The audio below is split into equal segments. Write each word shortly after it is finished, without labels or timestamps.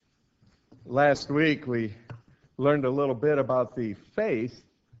Last week we learned a little bit about the faith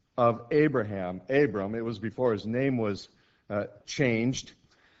of Abram. It was before his name was changed.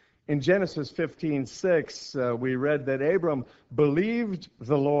 In Genesis 15:6, we read that Abram believed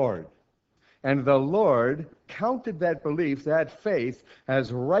the Lord, and the Lord counted that belief, that faith,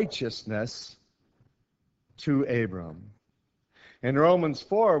 as righteousness to Abram. In Romans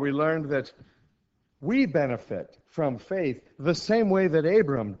 4, we learned that we benefit from faith the same way that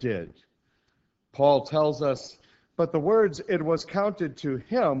Abram did. Paul tells us, but the words "it was counted to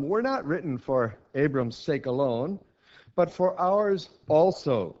him" were not written for Abram's sake alone, but for ours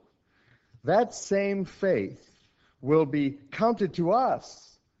also. That same faith will be counted to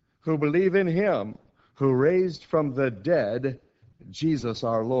us who believe in him who raised from the dead Jesus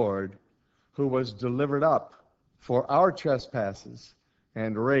our Lord, who was delivered up for our trespasses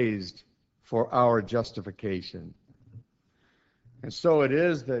and raised for our justification. And so it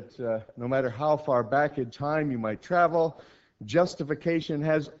is that no matter how far back in time you might travel, justification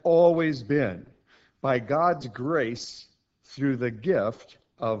has always been by God's grace through the gift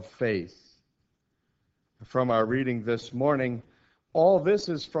of faith. From our reading this morning, all this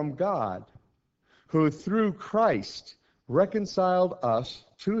is from God, who through Christ reconciled us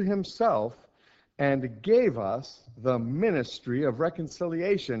to himself and gave us the ministry of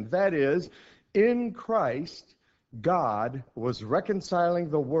reconciliation. That is, in Christ, God was reconciling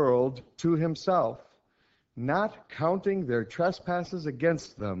the world to himself, not counting their trespasses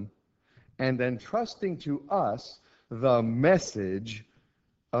against them, and entrusting to us the message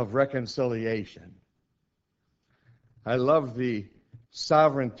of reconciliation. I love the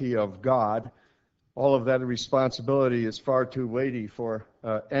sovereignty of God. All of that responsibility is far too weighty for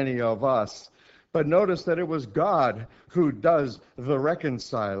any of us. But notice that it was God who does the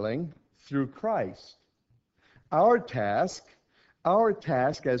reconciling through Christ. Our task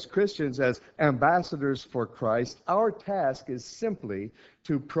as Christians, as ambassadors for Christ, our task is simply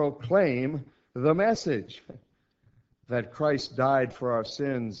to proclaim the message that Christ died for our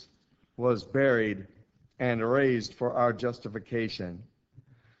sins, was buried, and raised for our justification.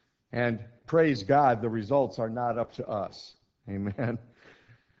 And praise God, the results are not up to us. Amen.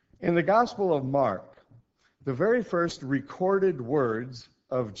 In the Gospel of Mark, the very first recorded words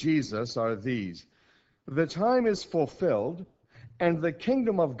of Jesus are these: "The time is fulfilled, and the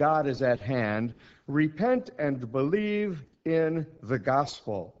kingdom of God is at hand. Repent and believe in the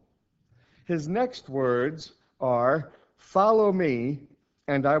gospel." His next words are, "Follow me,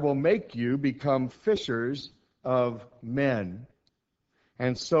 and I will make you become fishers of men."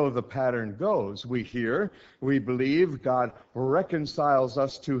 And so the pattern goes. We hear, we believe, God reconciles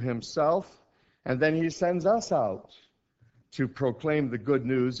us to himself, and then he sends us out to proclaim the good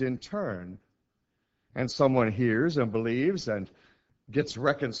news in turn. And someone hears and believes and gets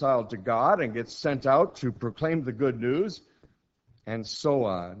reconciled to God and gets sent out to proclaim the good news, and so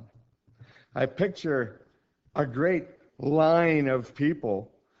on. I picture a great line of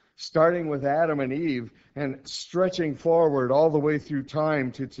people, starting with Adam and Eve and stretching forward all the way through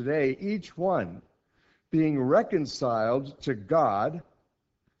time to today, each one being reconciled to God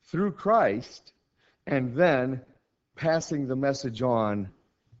through Christ, and then passing the message on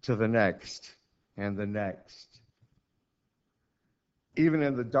to the next and the next. Even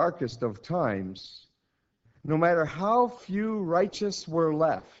in the darkest of times, no matter how few righteous were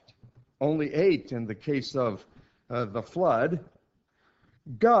left, only 8 in the case of the flood,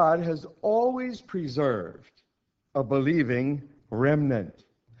 God has always preserved a believing remnant.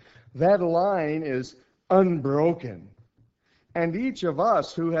 That line is unbroken. And each of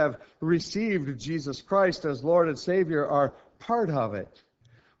us who have received Jesus Christ as Lord and Savior are part of it.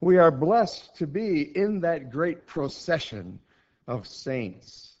 We are blessed to be in that great procession of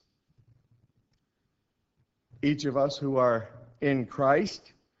saints. Each of us who are in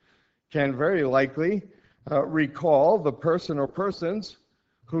Christ can very likely recall the person or persons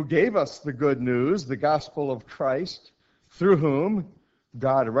who gave us the good news, the gospel of Christ, through whom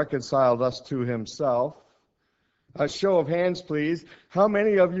God reconciled us to himself. A show of hands, please. How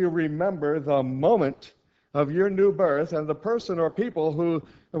many of you remember the moment of your new birth and the person or people who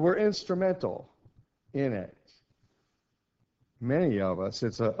were instrumental in it? Many of us.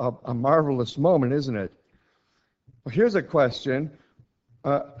 It's a marvelous moment, isn't it? Well, here's a question.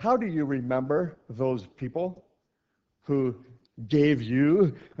 How do you remember those people who gave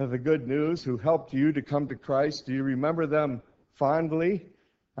you the good news, who helped you to come to Christ? Do you remember them fondly,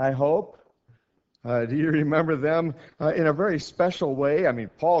 I hope? Do you remember them in a very special way? I mean,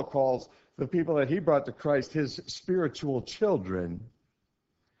 Paul calls the people that he brought to Christ his spiritual children.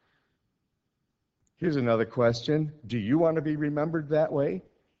 Here's another question. Do you want to be remembered that way?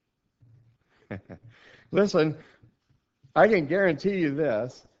 Listen, I can guarantee you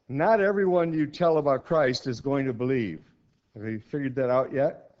this. Not everyone you tell about Christ is going to believe. Have you figured that out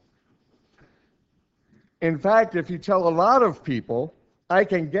yet? In fact, if you tell a lot of people, I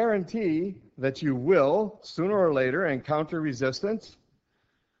can guarantee that you will, sooner or later, encounter resistance,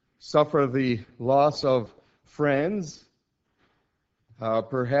 suffer the loss of friends,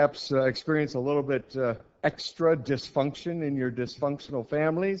 perhaps experience a little bit extra dysfunction in your dysfunctional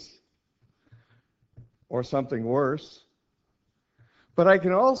families, or something worse. But I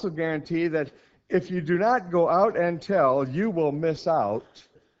can also guarantee that if you do not go out and tell, you will miss out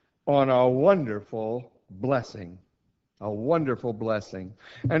on a wonderful blessing. A wonderful blessing.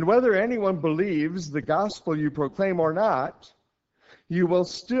 And whether anyone believes the gospel you proclaim or not, you will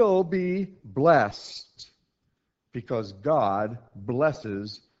still be blessed, because God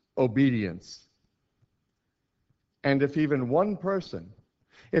blesses obedience. And if even one person,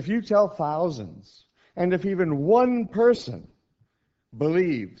 if you tell thousands, and if even one person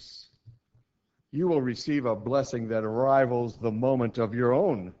believes, you will receive a blessing that rivals the moment of your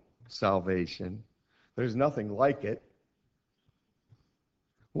own salvation. There's nothing like it.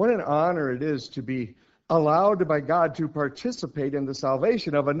 What an honor it is to be allowed by God to participate in the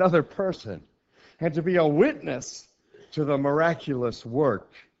salvation of another person and to be a witness to the miraculous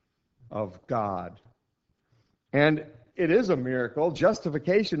work of God. And it is a miracle.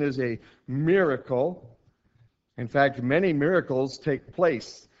 Justification is a miracle. In fact, many miracles take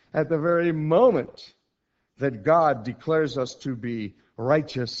place at the very moment that God declares us to be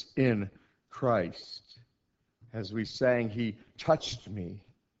righteous in Christ. As we sang, He touched me,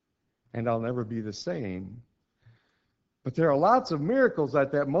 and I'll never be the same. But there are lots of miracles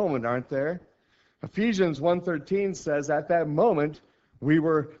at that moment, aren't there? Ephesians 1:13 says, at that moment, we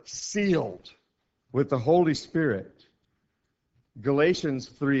were sealed with the Holy Spirit. Galatians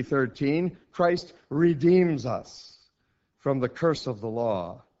 3:13, Christ redeems us from the curse of the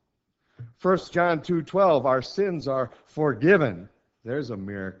law. 1 John 2:12, our sins are forgiven. There's a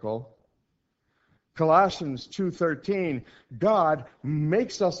miracle. Colossians 2:13, God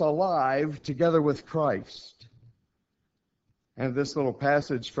makes us alive together with Christ. And this little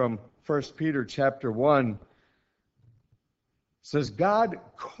passage from 1 Peter chapter 1 says, God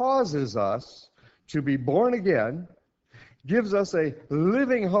causes us to be born again, gives us a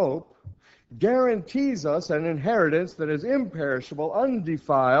living hope, guarantees us an inheritance that is imperishable,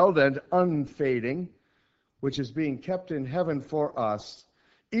 undefiled, and unfading, which is being kept in heaven for us,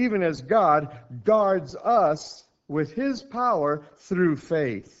 even as God guards us with His power through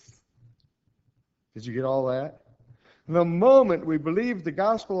faith. Did you get all that? The moment we believe the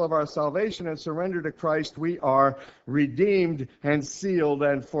gospel of our salvation and surrender to Christ, we are redeemed and sealed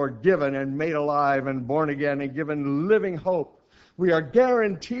and forgiven and made alive and born again and given living hope. We are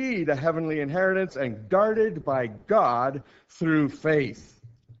guaranteed a heavenly inheritance and guarded by God through faith.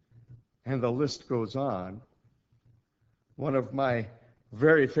 And the list goes on. One of my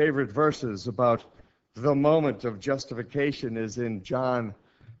very favorite verses about the moment of justification is in John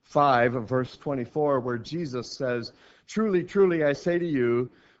 5, verse 24, where Jesus says, truly, truly, I say to you,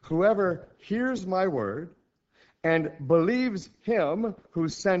 whoever hears my word and believes Him who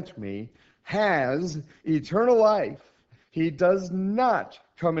sent me has eternal life. He does not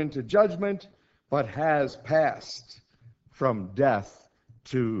come into judgment, but has passed from death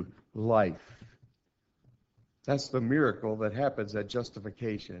to life. That's the miracle that happens at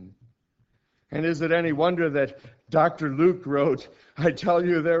justification. And is it any wonder that Dr. Luke wrote, I tell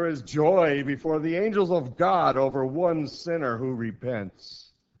you there is joy before the angels of God over one sinner who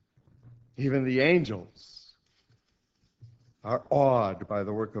repents. Even the angels are awed by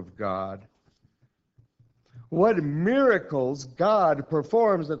the work of God. What miracles God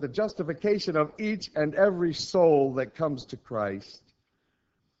performs at the justification of each and every soul that comes to Christ.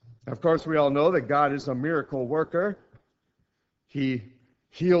 Of course, we all know that God is a miracle worker. He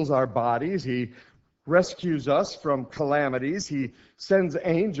heals our bodies. He rescues us from calamities. He sends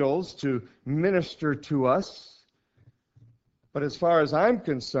angels to minister to us. But as far as I'm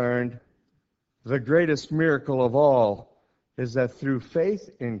concerned, the greatest miracle of all is that through faith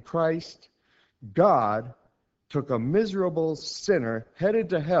in Christ, God took a miserable sinner headed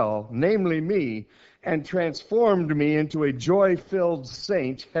to hell, namely me, and transformed me into a joy-filled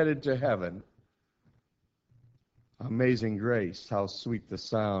saint headed to heaven. Amazing grace, how sweet the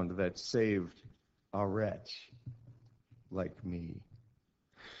sound that saved a wretch like me.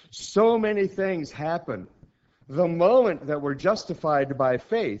 So many things happen the moment that we're justified by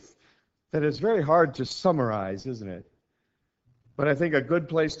faith that it's very hard to summarize, isn't it? But I think a good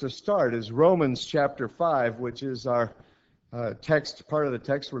place to start is Romans chapter 5, which is our part of the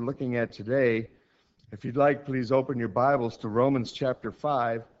text we're looking at today. If you'd like, please open your Bibles to Romans chapter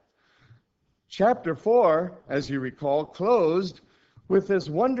 5. Chapter 4, as you recall, closed with this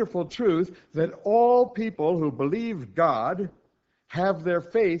wonderful truth that all people who believe God have their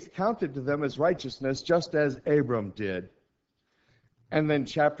faith counted to them as righteousness, just as Abram did. And then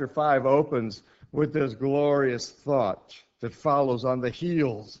chapter 5 opens with this glorious thought that follows on the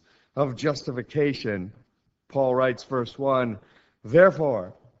heels of justification. Paul writes, verse 1,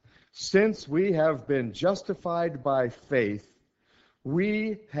 "Therefore, since we have been justified by faith,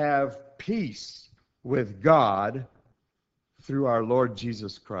 we have peace with God through our Lord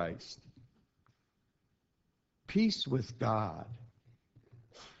Jesus Christ." Peace with God.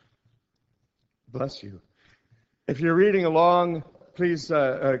 Bless you. If you're reading along, please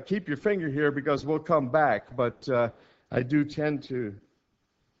keep your finger here because we'll come back, but I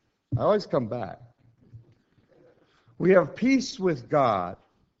always come back. We have peace with God.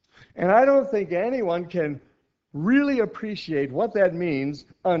 And I don't think anyone can really appreciate what that means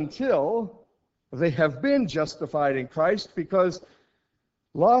until they have been justified in Christ, because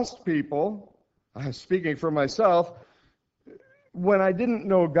lost people, I'm speaking for myself, when I didn't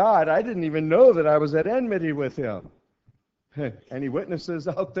know God, I didn't even know that I was at enmity with Him. Any witnesses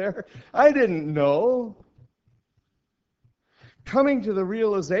out there? I didn't know. Coming to the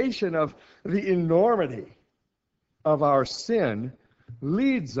realization of the enormity of our sin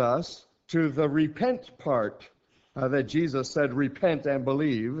leads us to the repent part that Jesus said, repent and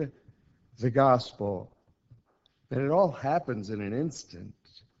believe the gospel. That it all happens in an instant.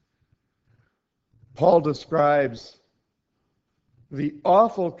 Paul describes the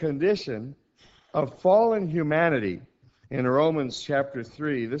awful condition of fallen humanity in Romans chapter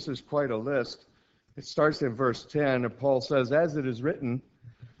 3. This is quite a list. It starts in verse 10, and Paul says, "As it is written,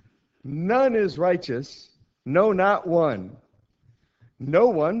 none is righteous, no, not one. No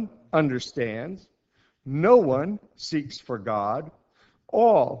one understands. No one seeks for God.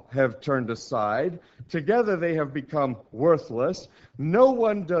 All have turned aside. Together they have become worthless. No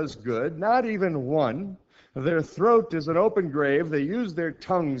one does good, not even one. Their throat is an open grave. They use their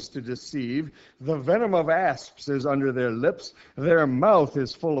tongues to deceive. The venom of asps is under their lips. Their mouth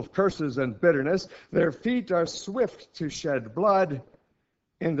is full of curses and bitterness. Their feet are swift to shed blood.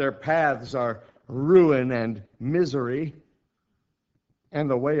 In their paths are ruin and misery. And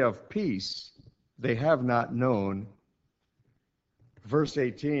the way of peace they have not known." Verse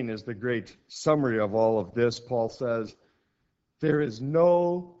 18 is the great summary of all of this. Paul says, "There is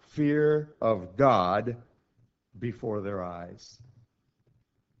no fear of God before their eyes."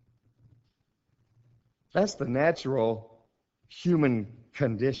 That's the natural human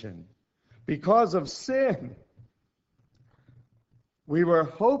condition. Because of sin, we were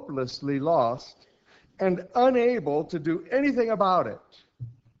hopelessly lost and unable to do anything about it.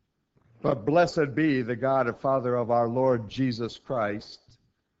 But blessed be the God and Father of our Lord Jesus Christ,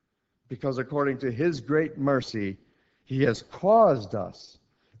 because according to His great mercy, He has caused us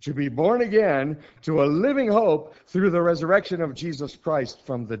to be born again to a living hope through the resurrection of Jesus Christ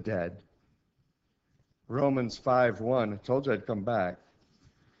from the dead. Romans 5:1, I told you I'd come back.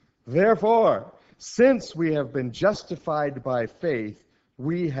 "Therefore, since we have been justified by faith,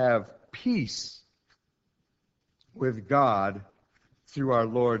 we have peace with God through our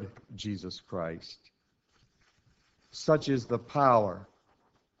Lord Jesus Christ." Such is the power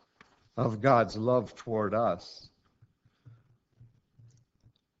of God's love toward us.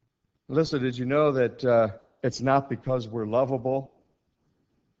 Listen, did you know that it's not because we're lovable?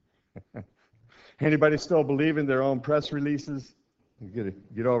 Anybody still believe in their own press releases?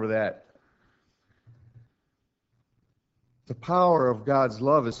 Get over that. The power of God's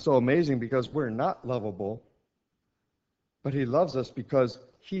love is so amazing because we're not lovable, but He loves us because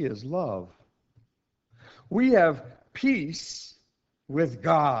He is love. We have peace with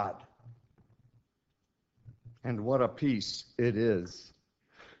God. And what a peace it is.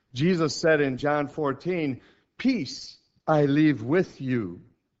 Jesus said in John 14, "Peace I leave with you.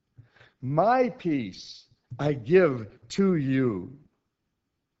 My peace I give to you.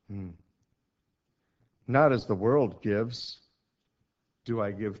 Not as the world gives, do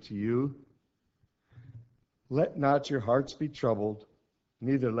I give to you. Let not your hearts be troubled,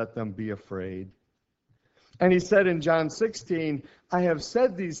 neither let them be afraid." And He said in John 16, "I have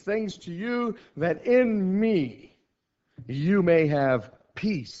said these things to you, that in me you may have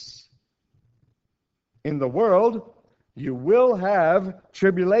peace. In the world you will have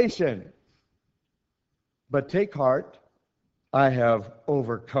tribulation. But take heart, I have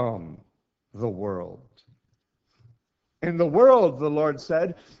overcome the world." In the world, the Lord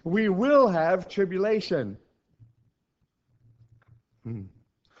said, we will have tribulation.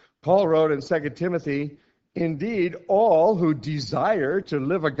 Paul wrote in 2 Timothy, "Indeed, all who desire to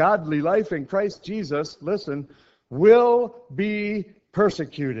live a godly life in Christ Jesus," listen, "will be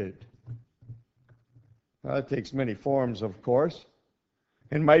persecuted." Well, it takes many forms, of course.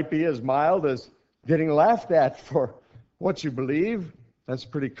 It might be as mild as getting laughed at for what you believe. That's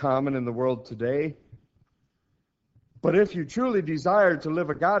pretty common in the world today. But if you truly desire to live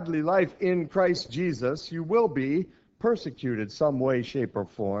a godly life in Christ Jesus, you will be persecuted some way, shape, or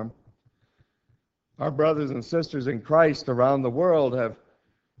form. Our brothers and sisters in Christ around the world have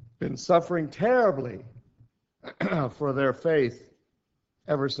been suffering terribly for their faith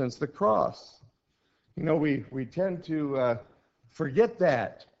ever since the cross. You know, we tend to forget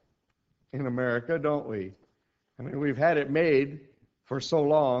that in America, don't we? I mean, we've had it made for so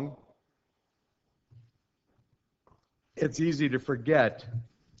long. It's easy to forget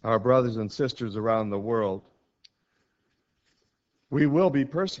our brothers and sisters around the world. We will be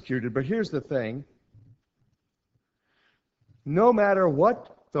persecuted, but here's the thing. No matter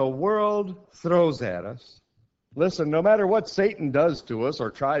what the world throws at us, listen, no matter what Satan does to us or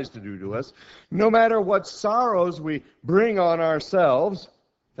tries to do to us, no matter what sorrows we bring on ourselves,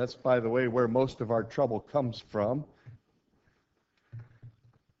 that's, by the way, where most of our trouble comes from,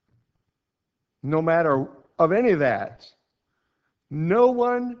 no matter of any of that, no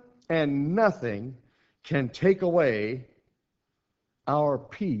one and nothing can take away our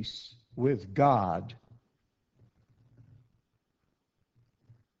peace with God.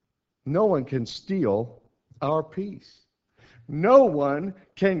 No one can steal our peace. No one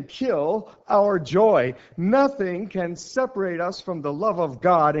can kill our joy. Nothing can separate us from the love of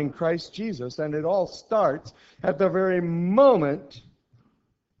God in Christ Jesus. And it all starts at the very moment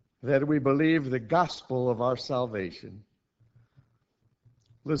that we believe the gospel of our salvation.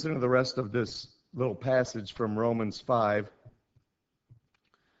 Listen to the rest of this little passage from Romans 5.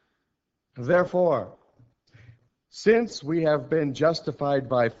 Therefore, since we have been justified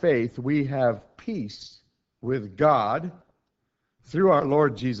by faith, we have peace with God through our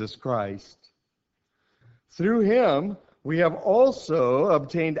Lord Jesus Christ. Through him, we have also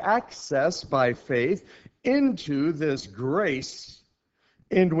obtained access by faith into this grace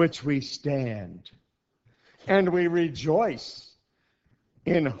in which we stand. And we rejoice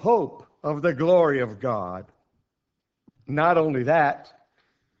in hope of the glory of God. Not only that,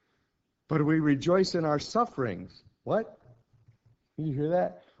 but we rejoice in our sufferings. What? You hear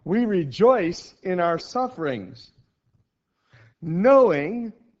that? We rejoice in our sufferings,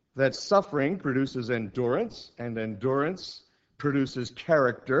 knowing that suffering produces endurance, and endurance produces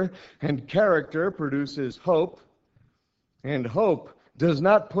character, and character produces hope, and hope does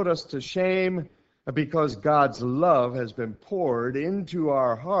not put us to shame, because God's love has been poured into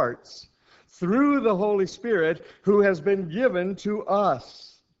our hearts through the Holy Spirit who has been given to us.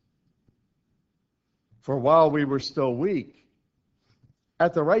 For while we were still weak,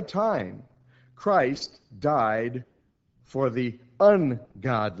 at the right time, Christ died for the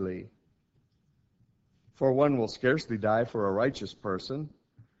ungodly. For one will scarcely die for a righteous person,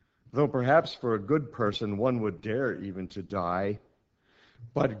 though perhaps for a good person one would dare even to die.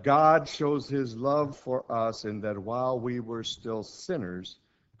 But God shows his love for us in that while we were still sinners,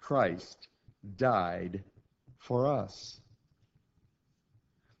 Christ died for us.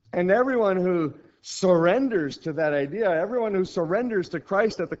 And everyone who surrenders to that idea, everyone who surrenders to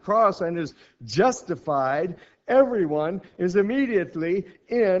Christ at the cross and is justified, everyone is immediately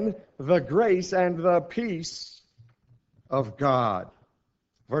in the grace and the peace of God.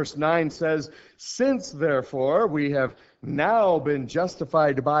 Verse 9 says, "Since therefore we have now been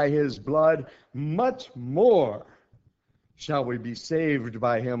justified by his blood, much more shall we be saved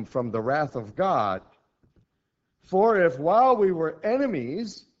by him from the wrath of God. For if while we were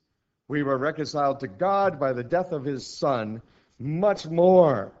enemies, we were reconciled to God by the death of his Son, much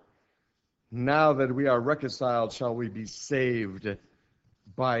more, now that we are reconciled, shall we be saved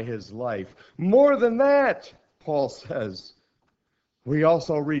by his life. More than that," Paul says, "we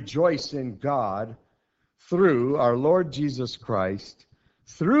also rejoice in God through our Lord Jesus Christ,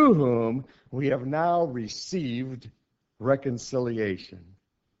 through whom we have now received reconciliation."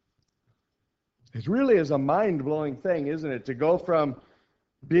 It really is a mind-blowing thing, isn't it, to go from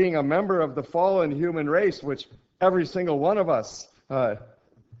being a member of the fallen human race, which every single one of us,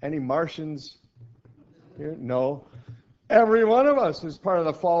 any Martians here? No. Every one of us is part of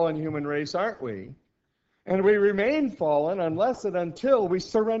the fallen human race, aren't we? And we remain fallen unless and until we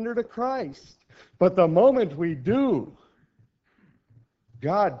surrender to Christ. But the moment we do,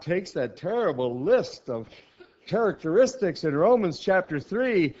 God takes that terrible list of characteristics in Romans chapter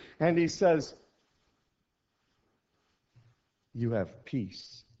 3, and he says, you have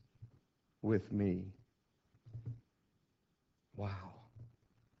peace with me. Wow.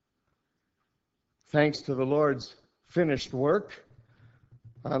 Thanks to the Lord's finished work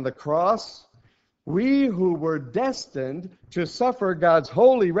on the cross, we who were destined to suffer God's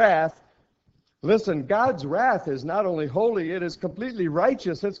holy wrath. Listen, God's wrath is not only holy, it is completely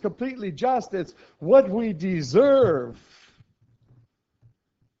righteous, it's completely just, it's what we deserve.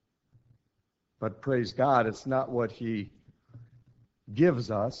 But praise God, it's not what He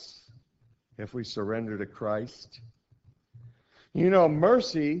gives us if we surrender to Christ. You know,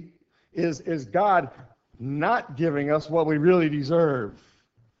 mercy is God not giving us what we really deserve.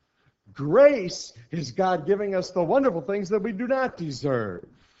 Grace is God giving us the wonderful things that we do not deserve.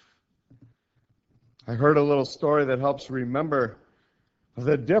 I heard a little story that helps remember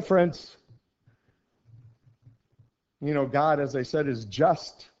the difference. You know, God, as I said, is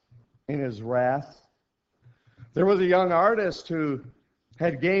just in His wrath. There was a young artist who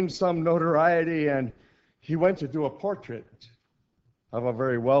had gained some notoriety, and he went to do a portrait of a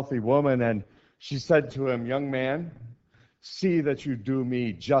very wealthy woman, and she said to him, "Young man, see that you do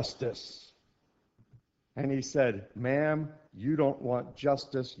me justice." And he said, "Ma'am, you don't want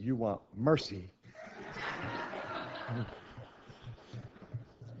justice, you want mercy."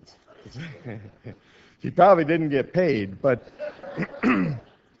 He probably didn't get paid, but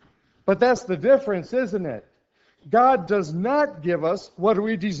but that's the difference, isn't it? God does not give us what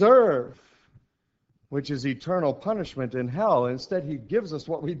we deserve, which is eternal punishment in hell. Instead, He gives us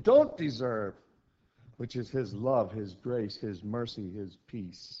what we don't deserve, which is His love, His grace, His mercy, His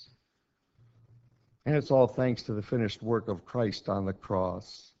peace. And it's all thanks to the finished work of Christ on the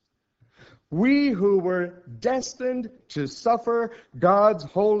cross. We who were destined to suffer God's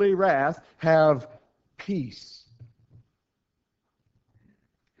holy wrath have peace.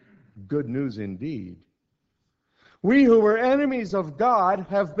 Good news indeed. We who were enemies of God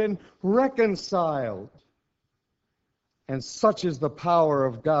have been reconciled. And such is the power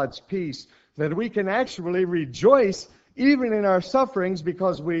of God's peace that we can actually rejoice even in our sufferings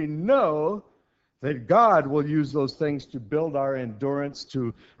because we know that God will use those things to build our endurance,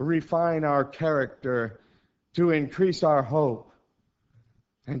 to refine our character, to increase our hope,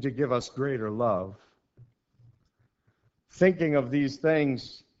 and to give us greater love. Thinking of these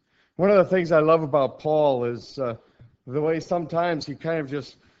things, one of the things I love about Paul is the way sometimes he kind of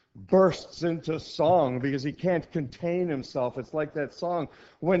just bursts into song because he can't contain himself. It's like that song,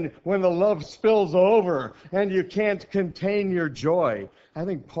 when the love spills over and you can't contain your joy. I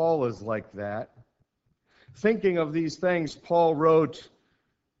think Paul is like that. Thinking of these things, Paul wrote,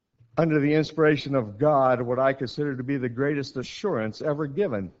 under the inspiration of God, what I consider to be the greatest assurance ever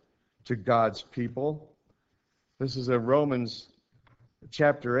given to God's people. This is in Romans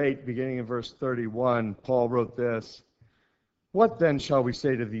chapter 8, beginning in verse 31. Paul wrote this: "What then shall we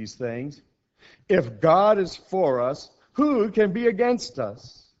say to these things? If God is for us, who can be against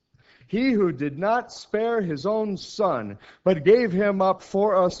us? He who did not spare His own Son, but gave Him up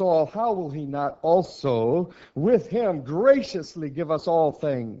for us all, how will He not also with Him graciously give us all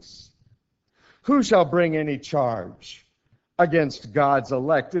things? Who shall bring any charge against God's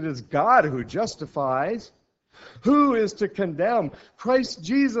elect? It is God who justifies. Who is to condemn? Christ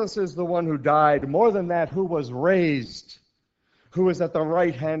Jesus is the one who died, more than that, who was raised, who is at the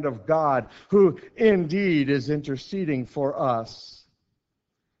right hand of God, who indeed is interceding for us.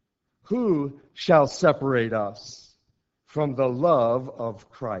 Who shall separate us from the love of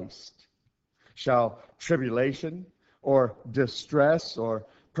Christ? Shall tribulation, or distress, or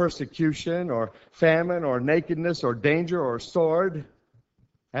persecution, or famine, or nakedness, or danger, or sword?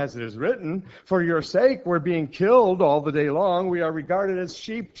 As it is written, for your sake we're being killed all the day long. We are regarded as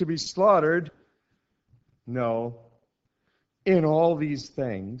sheep to be slaughtered. No. In all these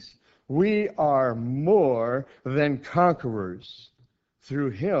things, we are more than conquerors through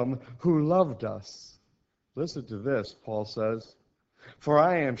Him who loved us. Listen to this, Paul says. For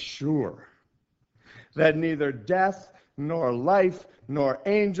I am sure that neither death, nor life, nor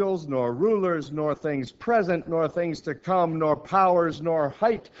angels, nor rulers, nor things present, nor things to come, nor powers, nor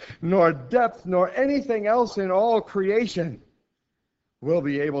height, nor depth, nor anything else in all creation will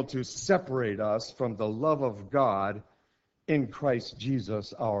be able to separate us from the love of God in Christ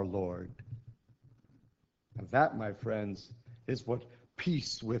Jesus our Lord. And that, my friends, is what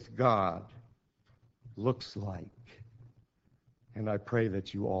peace with God looks like. And I pray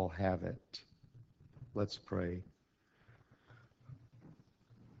that you all have it. Let's pray.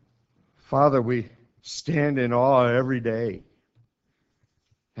 Father, we stand in awe every day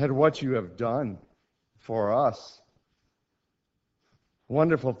at what you have done for us.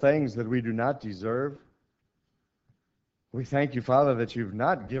 Wonderful things that we do not deserve. We thank you, Father, that you've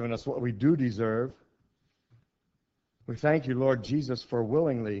not given us what we do deserve. We thank you, Lord Jesus, for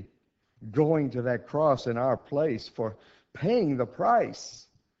willingly going to that cross in our place, for paying the price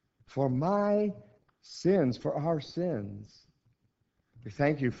for my sins, for our sins. We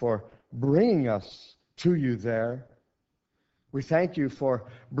thank you for bringing us to you there. We thank you for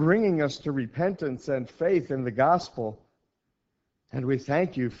bringing us to repentance and faith in the gospel. And we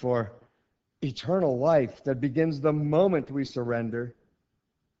thank you for eternal life that begins the moment we surrender.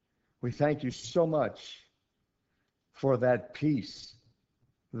 We thank you so much for that peace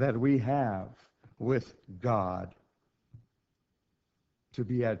that we have with God, to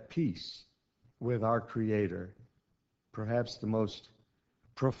be at peace with our Creator. Perhaps the most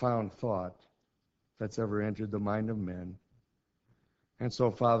profound thought that's ever entered the mind of men. And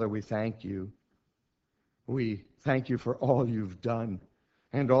so, Father, we thank you. We thank you for all you've done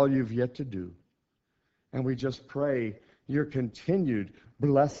and all you've yet to do. And we just pray your continued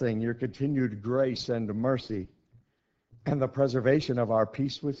blessing, your continued grace and mercy, and the preservation of our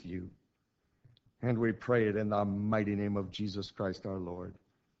peace with you. And we pray it in the mighty name of Jesus Christ our Lord.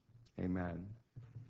 Amen.